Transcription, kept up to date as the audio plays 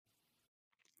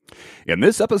In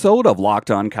this episode of Locked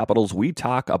On Capitals, we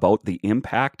talk about the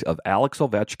impact of Alex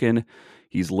Ovechkin.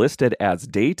 He's listed as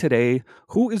day-to-day.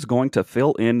 Who is going to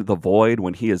fill in the void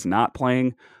when he is not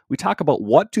playing? We talk about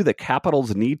what do the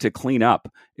Capitals need to clean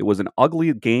up. It was an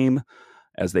ugly game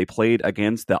as they played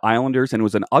against the Islanders, and it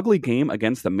was an ugly game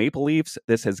against the Maple Leafs.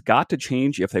 This has got to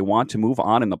change if they want to move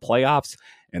on in the playoffs.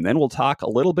 And then we'll talk a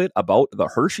little bit about the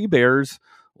Hershey Bears.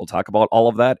 We'll talk about all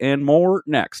of that and more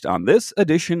next on this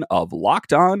edition of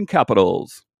Locked On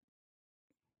Capitals.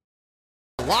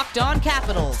 Locked On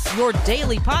Capitals, your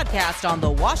daily podcast on the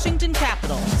Washington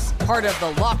Capitals. Part of the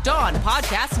Locked On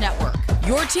Podcast Network,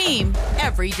 your team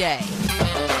every day.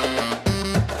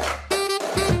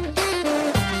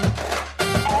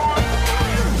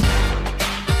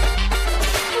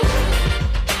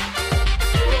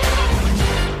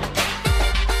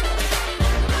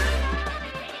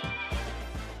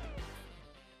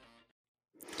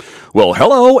 Well,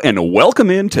 hello and welcome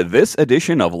into this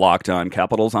edition of Locked On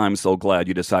Capitals. I'm so glad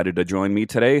you decided to join me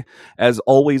today. As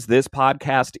always, this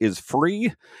podcast is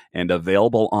free and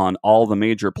available on all the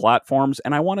major platforms,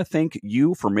 and I want to thank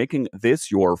you for making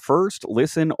this your first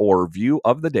listen or view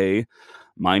of the day.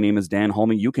 My name is Dan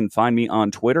Holme. You can find me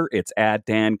on Twitter. It's at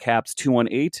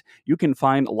DanCaps218. You can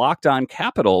find Locked On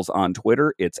Capitals on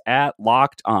Twitter. It's at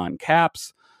Locked On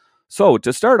Caps. So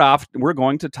to start off, we're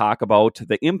going to talk about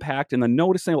the impact and the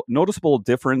noticeable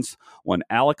difference when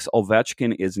Alex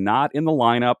Ovechkin is not in the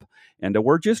lineup. And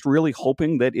we're just really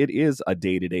hoping that it is a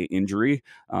day-to-day injury.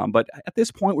 But at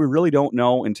this point, we really don't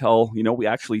know until, we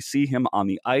actually see him on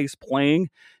the ice playing.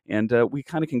 And we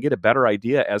kind of can get a better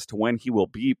idea as to when he will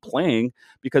be playing.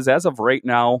 Because as of right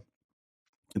now,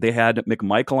 they had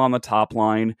McMichael on the top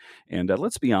line, and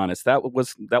let's be honest, that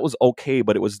was okay,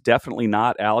 but it was definitely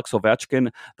not Alex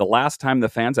Ovechkin. The last time the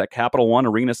fans at Capital One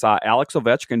Arena saw Alex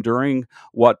Ovechkin during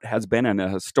what has been a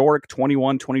historic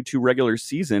 21-22 regular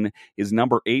season, his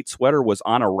number 8 sweater was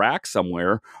on a rack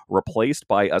somewhere, replaced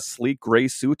by a sleek gray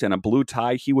suit and a blue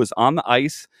tie. He was on the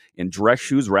ice in dress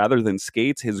shoes rather than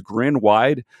skates, his grin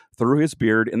wide through his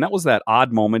beard, and that was that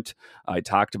odd moment I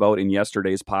talked about in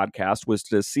yesterday's podcast, was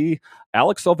to see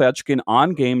Alex Ovechkin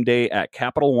on game day at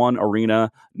Capital One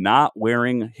Arena not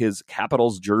wearing his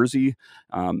Capitals jersey,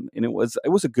 and it was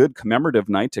a good commemorative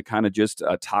night to kind of just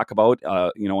talk about,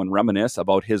 and reminisce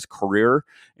about his career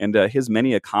and his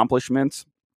many accomplishments.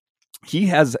 He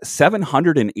has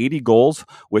 780 goals,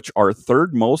 which are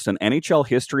third most in NHL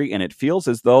history, and it feels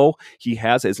as though he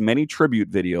has as many tribute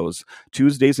videos.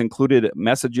 Tuesdays included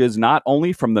messages not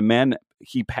only from the men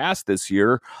he passed this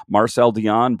year, Marcel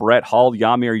Dionne, Brett Hull,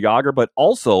 Jaromir Jagr, but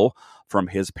also from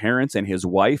his parents and his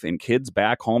wife and kids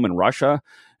back home in Russia.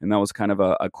 And that was kind of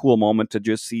a cool moment to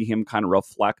just see him kind of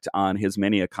reflect on his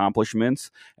many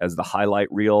accomplishments as the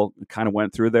highlight reel kind of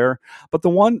went through there. But the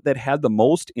one that had the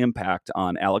most impact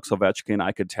on Alex Ovechkin,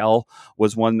 I could tell,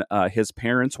 was when his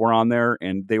parents were on there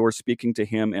and they were speaking to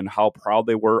him and how proud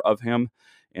they were of him.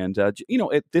 And,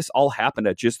 this all happened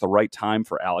at just the right time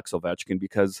for Alex Ovechkin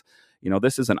because,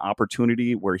 this is an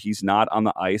opportunity where he's not on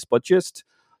the ice, but just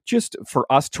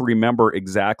for us to remember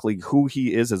exactly who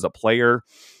he is as a player.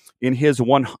 In his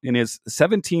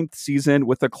 17th season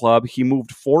with the club, he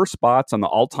moved 4 spots on the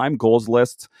all-time goals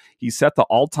list. He set the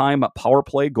all-time power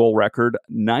play goal record,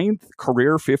 9th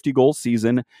career 50-goal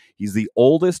season. He's the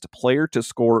oldest player to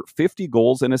score 50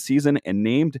 goals in a season and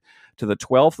named to the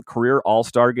 12th career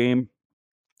All-Star game.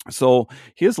 So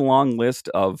his long list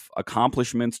of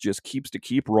accomplishments just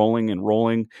keep rolling and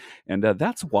rolling. And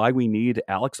that's why we need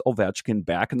Alex Ovechkin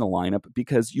back in the lineup,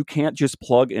 because you can't just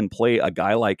plug and play a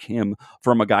guy like him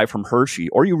from a guy from Hershey,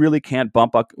 or you really can't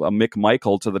bump up a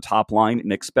McMichael to the top line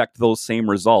and expect those same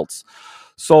results.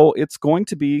 So it's going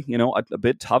to be, a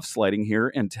bit tough sledding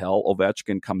here until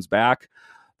Ovechkin comes back.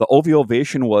 The Ovi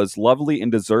ovation was lovely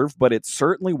and deserved, but it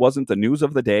certainly wasn't the news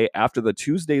of the day after the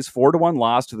Tuesday's 4-1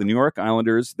 loss to the New York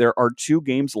Islanders. There are 2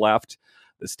 games left.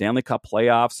 The Stanley Cup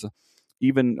playoffs,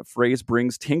 even phrase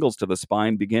brings tingles to the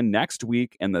spine, begin next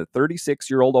week, and the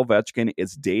 36-year-old Ovechkin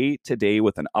is day-to-day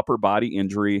with an upper body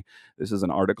injury. This is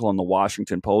an article in the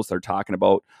Washington Post. They're talking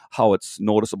about how it's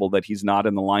noticeable that he's not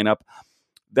in the lineup.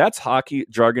 That's hockey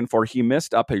jargon for he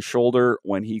missed up his shoulder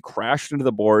when he crashed into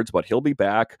the boards, but he'll be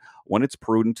back when it's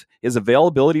prudent. His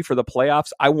availability for the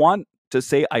playoffs, I want to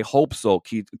say I hope so,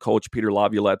 Coach Peter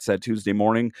Laviolette said Tuesday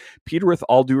morning. Peter, with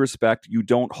all due respect, you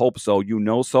don't hope so, you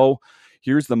know so.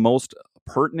 Here's the most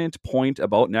pertinent point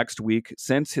about next week.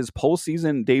 Since his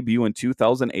postseason debut in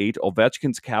 2008,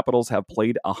 Ovechkin's Capitals have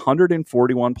played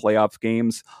 141 playoff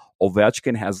games.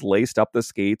 Ovechkin has laced up the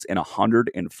skates in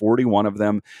 141 of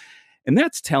them. And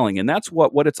that's telling. And that's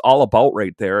what it's all about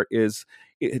right there is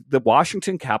the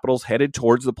Washington Capitals headed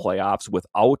towards the playoffs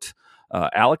without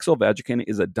Alex Ovechkin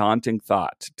is a daunting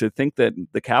thought. To think that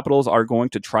the Capitals are going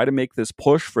to try to make this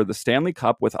push for the Stanley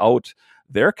Cup without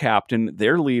their captain,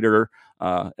 their leader,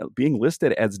 being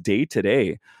listed as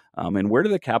day-to-day. And where do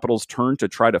the Capitals turn to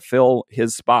try to fill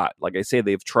his spot? Like I say,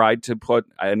 they've tried to put,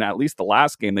 and at least the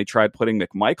last game, they tried putting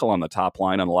McMichael on the top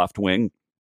line on the left wing.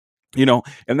 And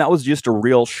that was just a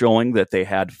real showing that they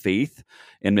had faith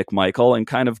in McMichael, and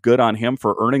kind of good on him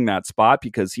for earning that spot,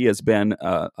 because he has been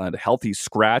a healthy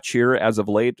scratch here as of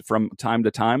late from time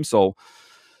to time. So,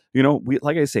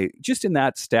 like I say, just in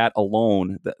that stat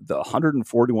alone, the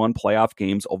 141 playoff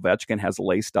games, Ovechkin has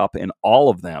laced up in all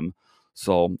of them.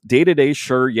 So day-to-day,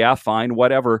 sure, yeah, fine,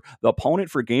 whatever. The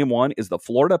opponent for game one is the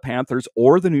Florida Panthers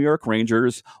or the New York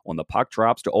Rangers. When the puck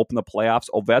drops to open the playoffs,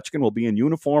 Ovechkin will be in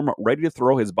uniform, ready to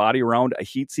throw his body around a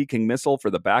heat-seeking missile for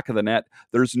the back of the net.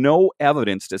 There's no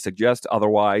evidence to suggest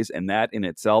otherwise, and that in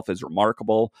itself is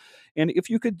remarkable. And if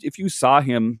you saw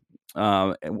him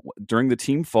during the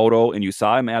team photo and you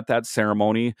saw him at that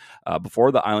ceremony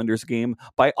before the Islanders game,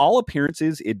 by all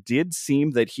appearances, it did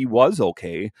seem that he was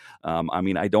okay.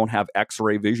 I don't have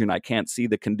x-ray vision. I can't see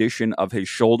the condition of his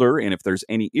shoulder and if there's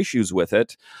any issues with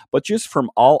it, but just from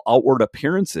all outward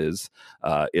appearances,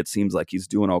 it seems like he's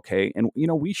doing okay. And,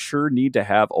 we sure need to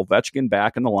have Ovechkin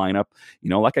back in the lineup.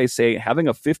 Like I say, having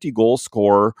a 50-goal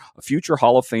scorer, a future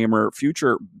Hall of Famer,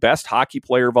 future best hockey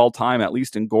player of all time, at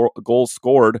least in goals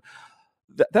scored,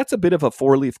 that's a bit of a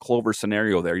four-leaf clover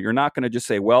scenario there. You're not going to just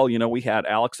say, well, we had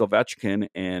Alex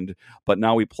Ovechkin, but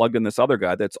now we plugged in this other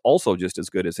guy that's also just as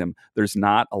good as him. There's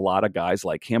not a lot of guys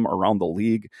like him around the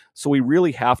league. So we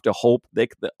really have to hope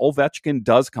that Ovechkin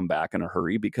does come back in a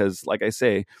hurry, because, like I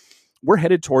say, we're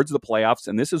headed towards the playoffs,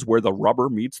 and this is where the rubber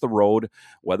meets the road.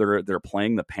 Whether they're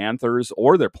playing the Panthers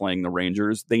or they're playing the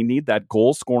Rangers, they need that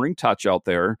goal-scoring touch out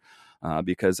there.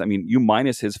 Because, you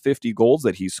minus his 50 goals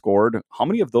that he scored, how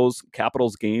many of those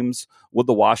Capitals games would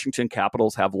the Washington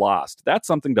Capitals have lost? That's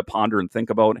something to ponder and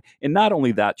think about. And not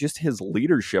only that, just his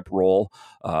leadership role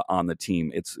on the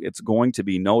team. It's going to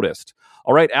be noticed.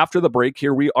 All right, after the break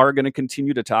here, we are going to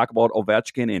continue to talk about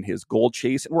Ovechkin and his goal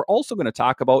chase. And we're also going to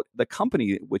talk about the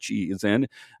company which he is in.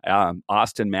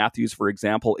 Austin Matthews, for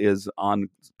example, is on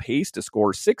pace to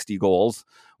score 60 goals.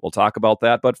 We'll talk about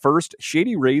that. But first,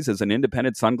 Shady Rays is an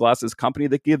independent sunglasses company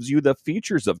that gives you the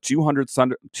features of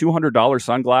 $200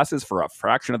 sunglasses for a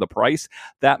fraction of the price.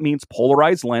 That means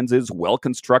polarized lenses,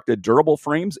 well-constructed durable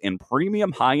frames, and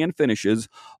premium high-end finishes.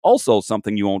 Also,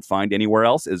 something you won't find anywhere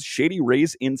else is Shady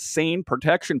Rays' Insane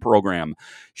Protection Program.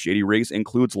 Shady Rays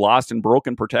includes lost and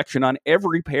broken protection on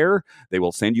every pair. They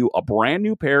will send you a brand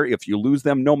new pair if you lose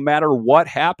them, no matter what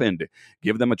happened.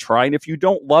 Give them a try, and if you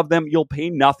don't love them, you'll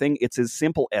pay nothing. It's as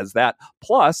simple as that.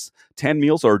 Plus, 10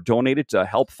 meals are donated to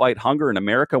help fight hunger in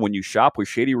America when you shop with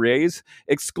Shady Rays.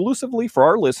 Exclusively for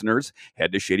our listeners,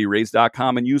 head to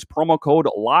ShadyRays.com and use promo code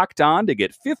LOCKEDON to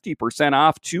get 50%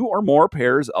 off 2 or more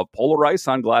pairs of polarized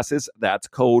sunglasses. That's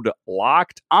code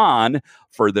LOCKEDON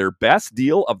for their best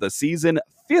deal of the season,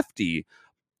 50%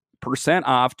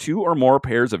 off 2 or more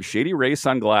pairs of Shady Rays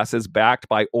sunglasses, backed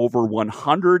by over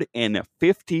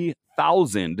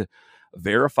 150,000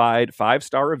 verified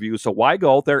 5-star reviews. So why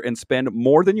go out there and spend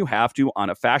more than you have to on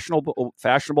a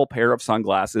fashionable pair of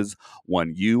sunglasses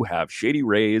when you have Shady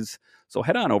Rays? So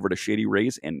head on over to Shady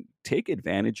Rays and take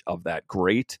advantage of that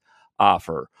great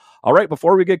offer. All right,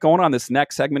 before we get going on this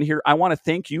next segment here, I want to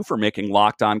thank you for making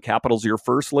Locked On Capitals your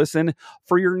first listen.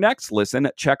 For your next listen,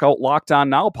 check out Locked On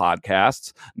Now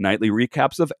podcasts, nightly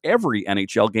recaps of every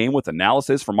NHL game with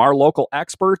analysis from our local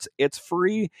experts. It's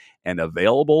free and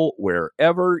available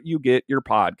wherever you get your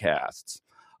podcasts.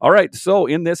 All right, so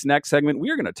in this next segment,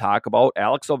 we are going to talk about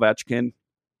Alex Ovechkin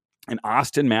and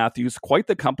Austin Matthews, quite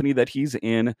the company that he's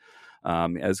in.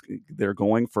 As they're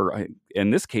going for,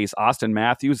 in this case, Austin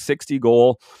Matthews, 60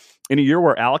 goal. In a year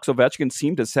where Alex Ovechkin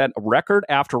seemed to set record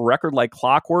after record like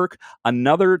clockwork,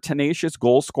 another tenacious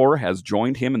goal scorer has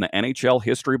joined him in the NHL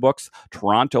history books.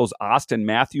 Toronto's Austin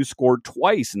Matthews scored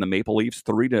twice in the Maple Leafs'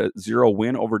 3-0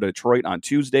 win over Detroit on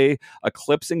Tuesday,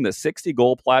 eclipsing the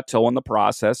 60-goal plateau in the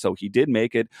process, so he did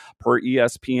make it. Per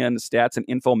ESPN Stats and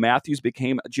Info, Matthews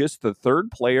became just the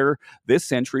third player this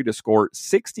century to score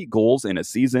 60 goals in a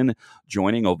season,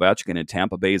 joining Ovechkin and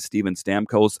Tampa Bay's Steven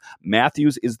Stamkos.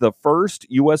 Matthews is the first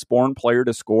U.S.-born player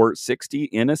to score 60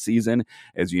 in a season.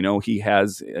 As you know, he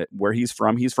has, where he's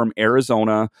from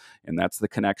Arizona, and that's the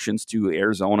connections to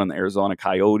Arizona and the Arizona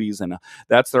Coyotes, and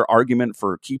that's their argument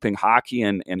for keeping hockey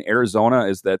in Arizona,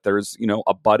 is that there's,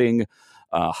 a budding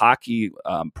hockey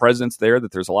presence there,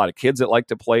 that there's a lot of kids that like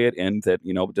to play it, and that,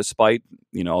 despite,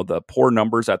 the poor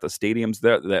numbers at the stadiums,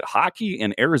 that hockey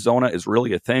in Arizona is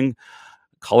really a thing.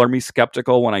 Color me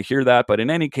skeptical when I hear that, but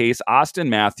in any case, Auston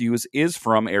Matthews is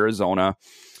from Arizona.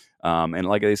 And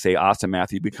like they say, Auston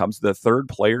Matthews becomes the third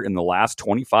player in the last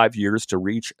 25 years to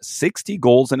reach 60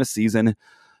 goals in a season,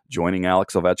 joining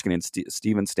Alex Ovechkin and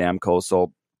Steven Stamkos.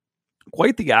 So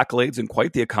quite the accolades and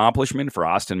quite the accomplishment for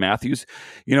Auston Matthews.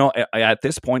 At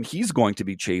this point, he's going to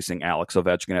be chasing Alex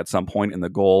Ovechkin at some point in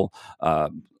the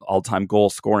all-time goal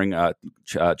scoring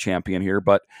champion here.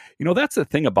 But, that's the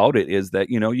thing about it, is that,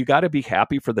 you got to be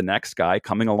happy for the next guy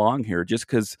coming along here, just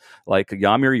because, like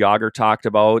Jaromir Jagr talked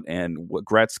about, and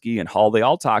Gretzky and Hull, they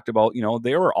all talked about,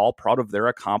 they were all proud of their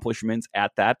accomplishments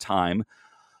at that time.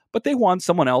 But they want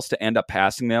someone else to end up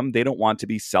passing them. They don't want to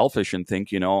be selfish and think,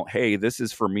 hey, this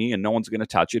is for me and no one's going to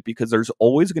touch it, because there's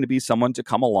always going to be someone to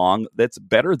come along that's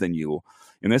better than you.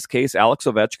 In this case, Alex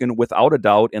Ovechkin, without a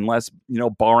doubt, unless,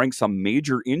 barring some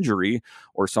major injury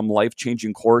or some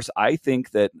life-changing course, I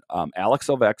think that Alex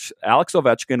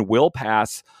Ovechkin will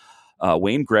pass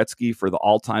Wayne Gretzky for the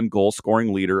all-time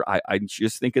goal-scoring leader. I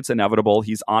just think it's inevitable.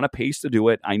 He's on a pace to do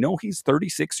it. I know he's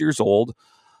 36 years old,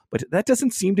 but that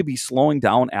doesn't seem to be slowing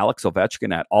down Alex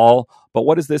Ovechkin at all. But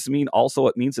what does this mean? Also,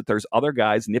 it means that there's other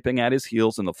guys nipping at his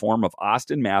heels in the form of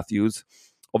Auston Matthews.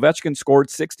 Ovechkin scored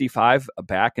 65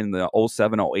 back in the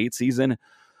 07-08 season,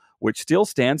 which still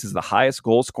stands as the highest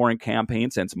goal-scoring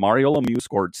campaign since Mario Lemieux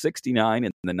scored 69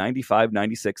 in the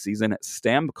 95-96 season.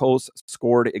 Stamkos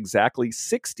scored exactly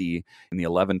 60 in the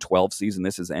 11-12 season.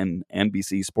 This is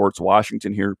NBC Sports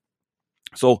Washington here.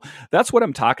 So that's what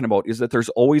I'm talking about, is that there's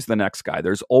always the next guy.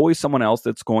 There's always someone else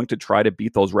that's going to try to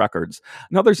beat those records.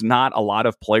 Now, there's not a lot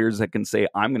of players that can say,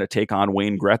 I'm going to take on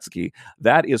Wayne Gretzky.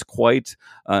 That is quite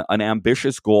an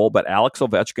ambitious goal, but Alex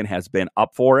Ovechkin has been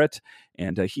up for it,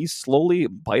 and he's slowly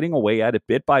biting away at it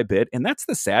bit by bit. And that's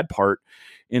the sad part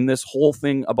in this whole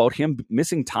thing about him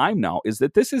missing time now, is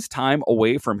that this is time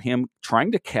away from him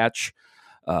trying to catch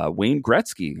Wayne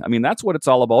Gretzky. I mean, that's what it's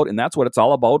all about, and that's what it's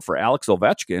all about for Alex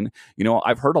Ovechkin.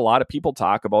 I've heard a lot of people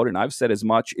talk about it, and I've said as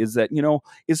much, is that,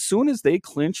 as soon as they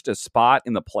clinched a spot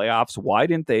in the playoffs, why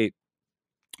didn't they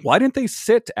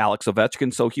sit Alex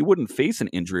Ovechkin so he wouldn't face an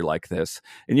injury like this?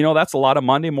 And, that's a lot of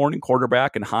Monday morning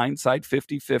quarterback and hindsight,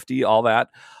 50-50, all that.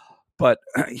 But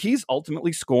he's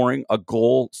ultimately scoring a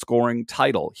goal-scoring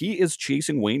title. He is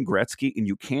chasing Wayne Gretzky, and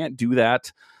you can't do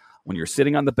that when you're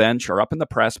sitting on the bench or up in the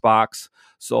press box.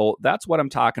 So that's what I'm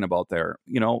talking about there,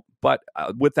 But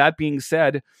with that being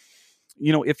said,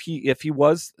 if he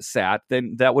was sat,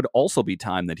 then that would also be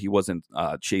time that he wasn't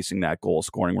chasing that goal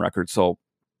scoring record. So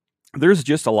there's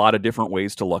just a lot of different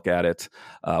ways to look at it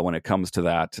when it comes to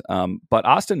that. But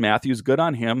Auston Matthews, good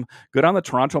on him. Good on the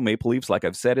Toronto Maple Leafs. Like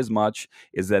I've said as much,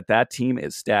 is that team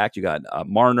is stacked. You got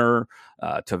Marner,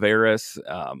 Tavares.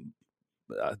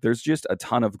 There's just a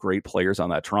ton of great players on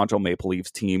that Toronto Maple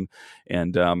Leafs team.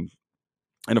 And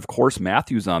of course,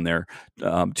 Matthews on there.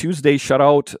 Tuesday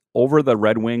shutout over the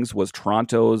Red Wings was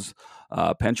Toronto's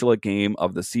penultimate game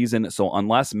of the season. So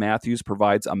unless Matthews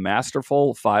provides a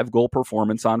masterful 5-goal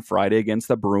performance on Friday against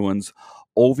the Bruins,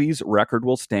 Ovi's record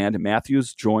will stand.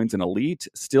 Matthews joins an elite,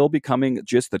 still becoming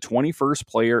just the 21st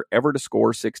player ever to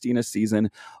score 60 in a season.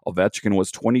 Ovechkin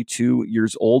was 22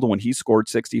 years old when he scored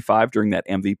 65 during that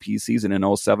MVP season in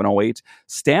 07-08.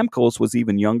 Stamkos was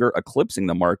even younger, eclipsing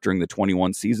the mark during the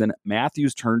 21 season.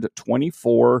 Matthews turned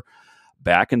 24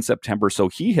 back in September, so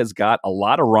he has got a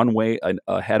lot of runway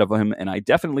ahead of him, and I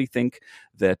definitely think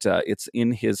that it's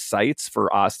in his sights for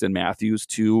Auston Matthews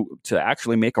to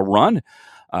actually make a run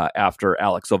after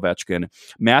Alex Ovechkin.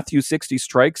 Matthews' 60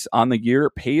 strikes on the year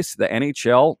pace the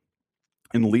NHL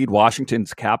and lead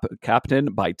Washington's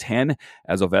captain by 10,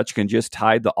 as Ovechkin just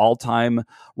tied the all-time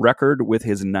record with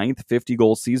his 9th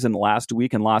 50-goal season last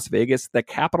week in Las Vegas. The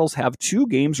Capitals have 2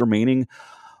 games remaining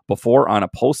before on a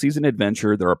postseason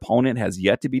adventure. Their opponent has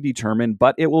yet to be determined,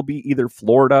 but it will be either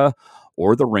Florida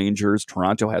or the Rangers.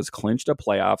 Toronto has clinched a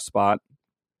playoff spot.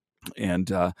 And,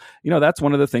 that's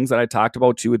one of the things that I talked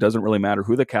about too. It doesn't really matter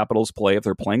who the Capitals play. If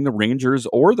they're playing the Rangers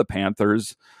or the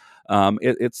Panthers,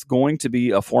 it's going to be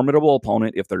a formidable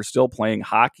opponent if they're still playing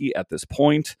hockey at this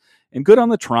point. And good on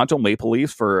the Toronto Maple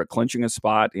Leafs for clinching a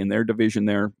spot in their division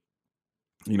there.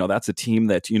 That's a team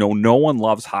that, no one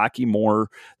loves hockey more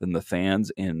than the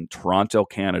fans in Toronto,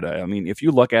 Canada. I mean, if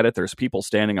you look at it, there's people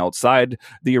standing outside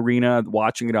the arena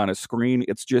watching it on a screen.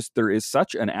 It's just, there is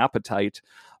such an appetite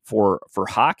for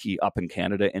hockey up in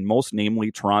Canada, and most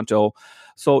namely Toronto.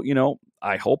 So,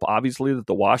 I hope obviously that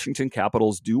the Washington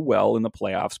Capitals do well in the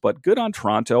playoffs, but good on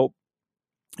Toronto.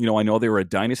 I know they were a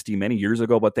dynasty many years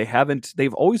ago, but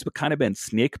they've always kind of been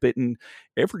snake bitten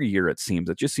every year, it seems.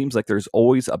 It just seems like there's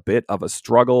always a bit of a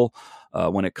struggle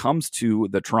when it comes to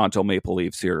the Toronto Maple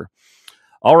Leafs here.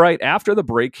 All right, after the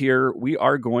break here, we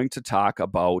are going to talk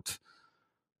about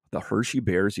the Hershey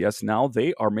Bears. Yes, now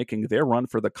they are making their run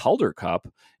for the Calder Cup,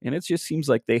 and it just seems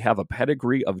like they have a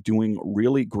pedigree of doing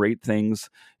really great things,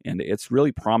 and it's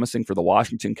really promising for the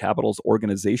Washington Capitals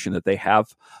organization that they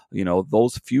have,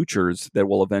 those futures that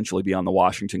will eventually be on the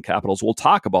Washington Capitals. We'll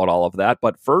talk about all of that,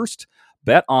 but first,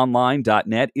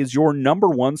 BetOnline.net is your number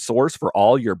one source for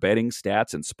all your betting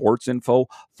stats and sports info.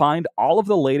 Find all of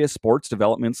the latest sports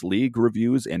developments, league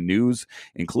reviews, and news,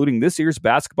 including this year's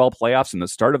basketball playoffs and the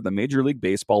start of the Major League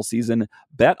Baseball season.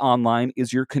 BetOnline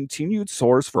is your continued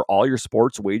source for all your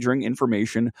sports wagering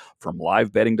information, from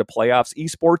live betting to playoffs,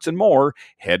 esports, and more.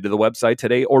 Head to the website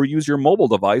today or use your mobile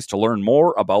device to learn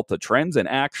more about the trends in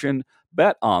action.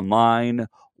 BetOnline,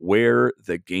 where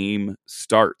the game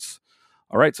starts.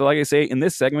 All right, so like I say, in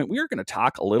this segment, we are going to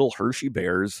talk a little Hershey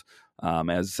Bears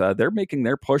as they're making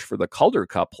their push for the Calder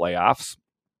Cup playoffs.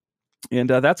 And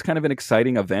that's kind of an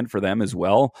exciting event for them as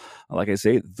well. Like I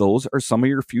say, those are some of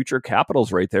your future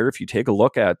Capitals right there. If you take a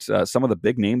look at some of the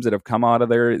big names that have come out of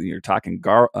there, you're talking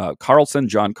Carlson,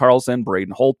 John Carlson,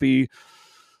 Braden Holtby,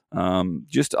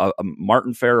 just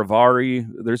Martin Faravari.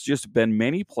 There's just been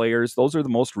many players. Those are the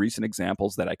most recent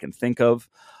examples that I can think of.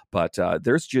 But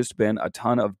there's just been a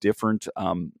ton of different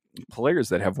players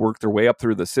that have worked their way up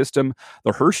through the system.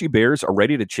 The Hershey Bears are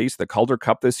ready to chase the Calder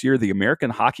Cup this year. The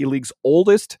American Hockey League's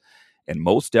oldest and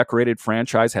most decorated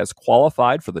franchise has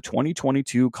qualified for the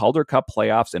 2022 Calder Cup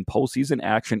playoffs, and postseason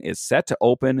action is set to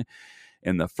open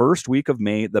in the first week of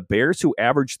May. The Bears, who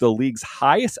averaged the league's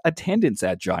highest attendance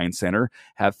at Giant Center,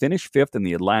 have finished fifth in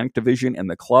the Atlantic Division, and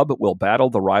the club will battle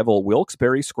the rival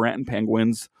Wilkes-Barre Scranton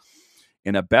Penguins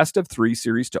in a best-of-3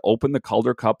 series to open the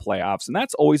Calder Cup playoffs. And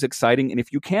that's always exciting. And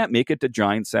if you can't make it to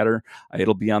Giant Center,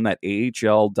 it'll be on that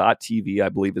AHL.TV, I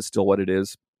believe is still what it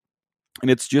is. And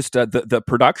it's just the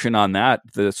production on that,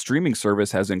 the streaming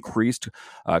service has increased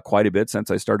quite a bit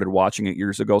since I started watching it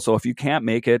years ago. So if you can't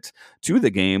make it to the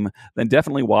game, then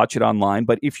definitely watch it online.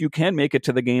 But if you can make it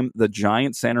to the game, the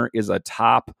Giant Center is a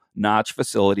top-notch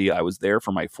facility. I was there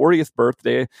for my 40th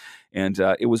birthday, and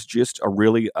it was just a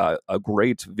really a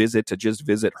great visit to just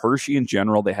visit Hershey in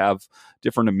general. They have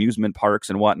different amusement parks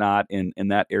and whatnot in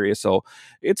that area. So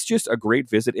it's just a great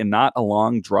visit and not a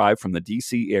long drive from the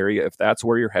DC area if that's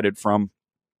where you're headed from.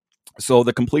 So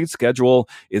the complete schedule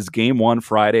is Game 1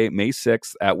 Friday, May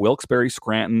 6th at Wilkes-Barre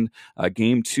Scranton.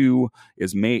 Game 2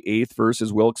 is May 8th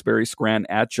versus Wilkes-Barre Scranton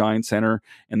at Giant Center.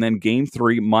 And then Game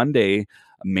 3 Monday,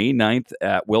 May 9th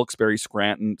at Wilkes-Barre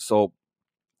Scranton. So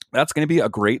that's going to be a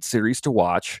great series to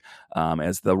watch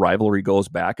as the rivalry goes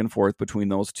back and forth between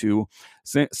those two.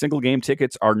 Single game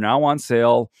tickets are now on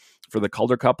sale for the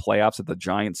Calder Cup playoffs at the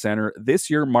Giant Center. This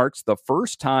year marks the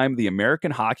first time the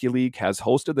American Hockey League has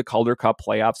hosted the Calder Cup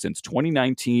playoffs since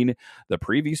 2019. The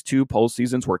previous two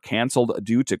postseasons were canceled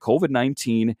due to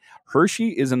COVID-19. Hershey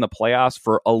is in the playoffs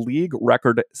for a league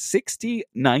record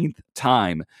 69th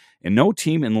time. And no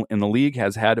team in the league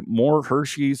has had more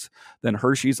Hershey's than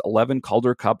Hershey's 11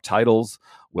 Calder Cup titles.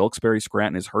 Wilkes-Barre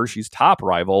Scranton is Hershey's top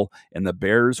rival, and the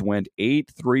Bears went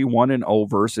 8-3-1-0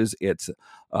 versus its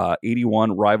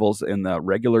 81 rivals in the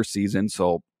regular season.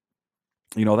 So,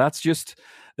 that's just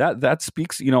that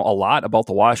speaks, a lot about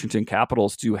the Washington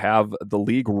Capitals to have the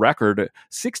league record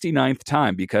 69th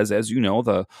time, because as you know,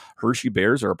 the Hershey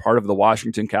Bears are a part of the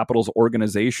Washington Capitals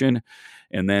organization.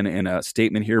 And then in a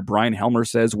statement here, Brian Helmer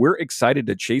says, "We're excited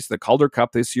to chase the Calder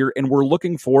Cup this year, and we're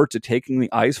looking forward to taking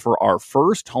the ice for our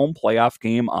first home playoff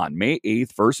game on May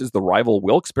 8th versus the rival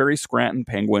Wilkes-Barre Scranton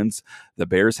Penguins. The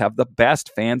Bears have the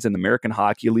best fans in the American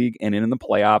Hockey League, and in the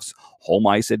playoffs, home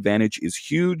ice advantage is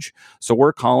huge. So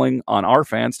we're calling on our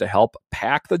fans to help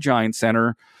pack the Giant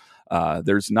Center.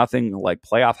 There's nothing like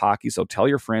playoff hockey, so tell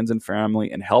your friends and family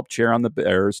and help cheer on the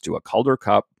Bears to a Calder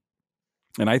Cup."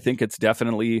 And I think it's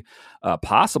definitely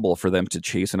possible for them to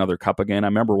chase another cup again. I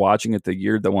remember watching it the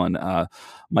year the one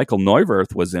Michael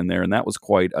Neuwirth was in there, and that was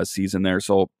quite a season there.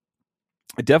 So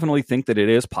I definitely think that it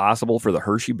is possible for the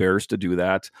Hershey Bears to do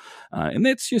that. And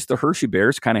it's just the Hershey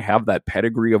Bears kind of have that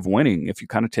pedigree of winning. If you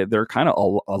kind of they're kind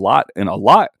of a lot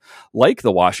like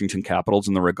the Washington Capitals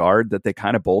in the regard that they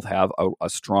kind of both have a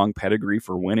strong pedigree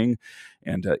for winning.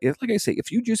 And like I say,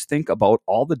 if you just think about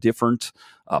all the different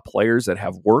players that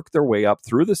have worked their way up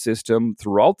through the system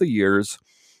throughout the years,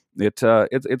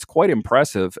 It's quite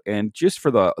impressive, and just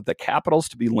for the Capitals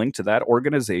to be linked to that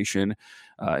organization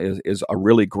is a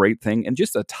really great thing, and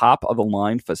just a top of the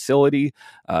line facility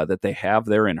that they have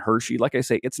there in Hershey. Like I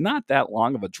say, it's not that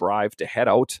long of a drive to head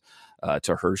out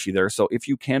to Hershey there. So if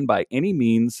you can, by any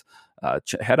means,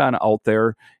 head on out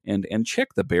there and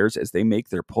check the Bears as they make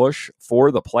their push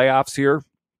for the playoffs here.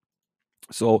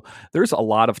 So there's a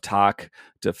lot of talk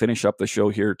to finish up the show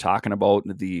here, talking about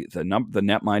the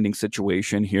net minding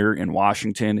situation here in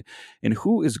Washington and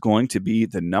who is going to be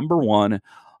the number one.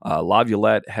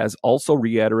 Laviolette has also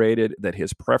reiterated that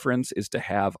his preference is to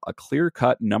have a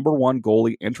clear-cut number one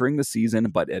goalie entering the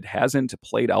season, but it hasn't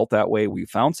played out that way. We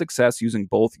found success using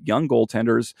both young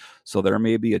goaltenders, so there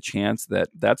may be a chance that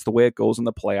that's the way it goes in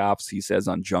the playoffs, he says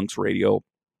on Junks Radio.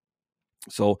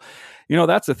 So,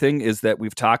 that's the thing, is that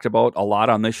we've talked about a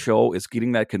lot on this show, is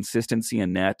getting that consistency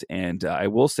in net. And I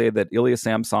will say that Ilya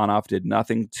Samsonov did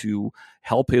nothing to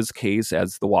help his case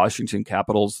as the Washington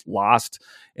Capitals lost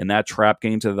in that trap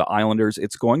game to the Islanders.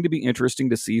 It's going to be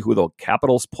interesting to see who the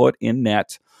Capitals put in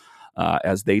net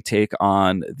as they take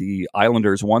on the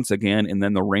Islanders once again. And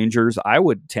then the Rangers, I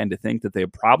would tend to think that they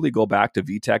probably go back to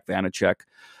Vitek Vanacek.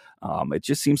 It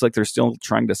just seems like they're still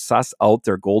trying to suss out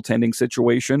their goaltending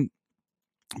situation.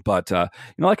 But,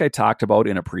 like I talked about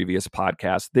in a previous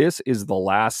podcast, this is the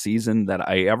last season that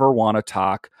I ever want to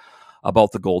talk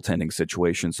about the goaltending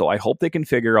situation. So I hope they can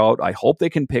figure out, I hope they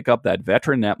can pick up that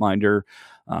veteran netminder.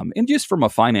 And just from a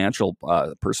financial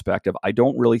perspective, I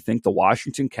don't really think the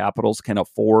Washington Capitals can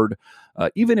afford,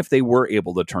 even if they were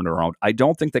able to turn it around, I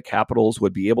don't think the Capitals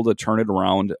would be able to turn it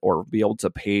around or be able to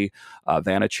pay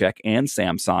Vanacek and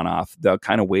Samsonov the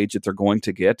kind of wage that they're going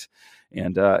to get.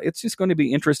 And it's just going to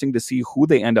be interesting to see who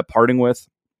they end up parting with.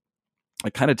 I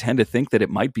kind of tend to think that it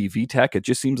might be Vitek. It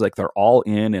just seems like they're all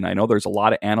in. And I know there's a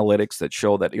lot of analytics that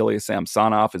show that Ilya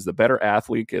Samsonov is the better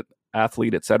athlete,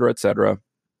 et cetera, et cetera.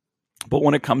 But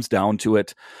when it comes down to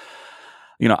it,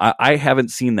 I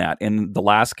haven't seen that. In the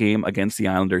last game against the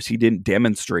Islanders, he didn't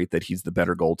demonstrate that he's the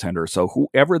better goaltender. So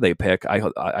whoever they pick,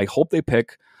 I hope they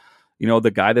pick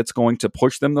the guy that's going to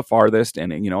push them the farthest.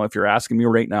 And, if you're asking me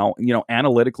right now,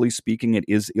 analytically speaking, it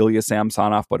is Ilya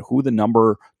Samsonov, but who the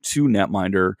number 2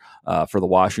 netminder for the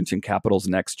Washington Capitals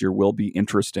next year will be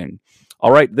interesting.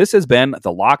 All right, this has been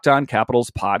the Locked On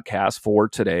Capitals podcast for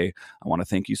today. I want to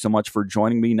thank you so much for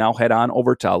joining me. Now head on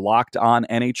over to Locked On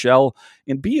NHL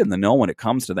and be in the know when it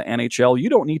comes to the NHL. You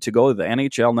don't need to go to the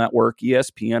NHL Network,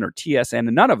 ESPN, or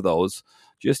TSN, none of those.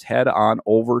 Just head on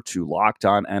over to Locked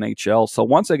On NHL. So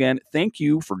once again, thank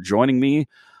you for joining me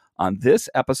on this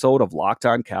episode of Locked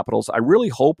On Capitals. I really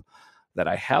hope that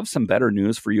I have some better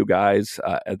news for you guys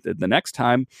the next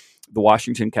time the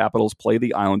Washington Capitals play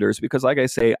the Islanders, because like I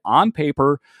say, on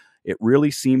paper, it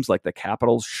really seems like the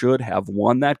Capitals should have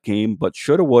won that game, but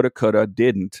shoulda, woulda, coulda,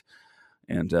 didn't.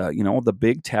 And, the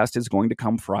big test is going to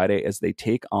come Friday as they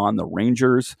take on the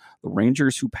Rangers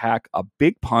who pack a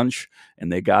big punch,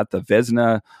 and they got the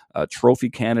Vezina trophy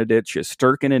candidate,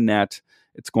 Shesterkin, in net.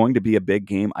 It's going to be a big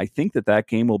game. I think that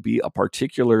game will be a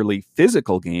particularly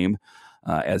physical game.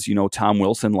 As you know, Tom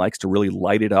Wilson likes to really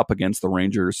light it up against the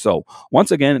Rangers. So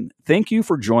once again, thank you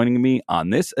for joining me on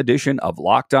this edition of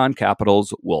Locked On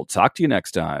Capitals. We'll talk to you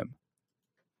next time.